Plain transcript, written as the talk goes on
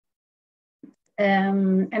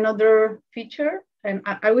Another feature, and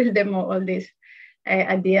I will demo all this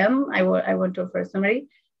at the end. I want to offer a summary.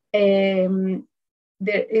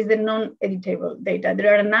 There is the non-editable data.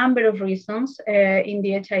 There are a number of reasons in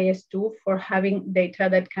DHIS2 for having data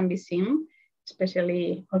that can be seen,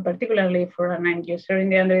 especially or particularly for an end user in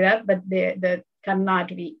the Android app, but that cannot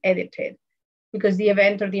be edited because the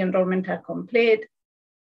event or the enrollment are complete.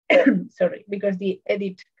 Sorry, because the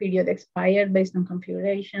edit period expired based on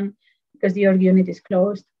configuration, because the org unit is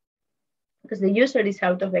closed, because the user is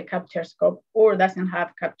out of the capture scope or doesn't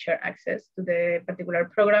have capture access to the particular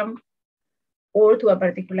program or to a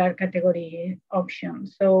particular category option.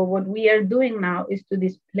 So what we are doing now is to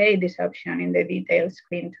display this option in the details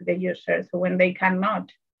screen to the user. So when they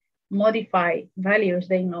cannot modify values,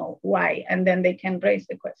 they know why, and then they can raise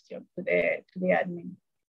the question to the admin,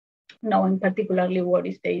 knowing particularly what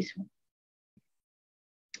is the issue.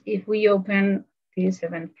 If we open this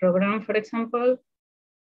event program, for example,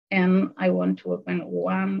 and I want to open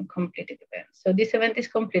one completed event. So this event is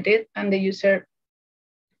completed and the user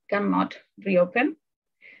cannot reopen.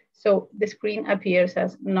 So the screen appears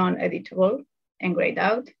as non-editable and grayed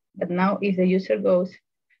out. But now if the user goes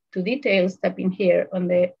to details, tapping here on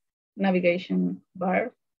the navigation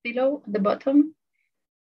bar below at the bottom,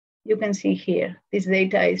 you can see here, this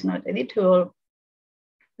data is not editable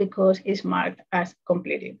because it's marked as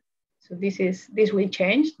completed. So this will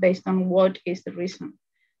change based on what is the reason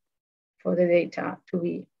for the data to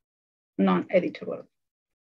be non-editable.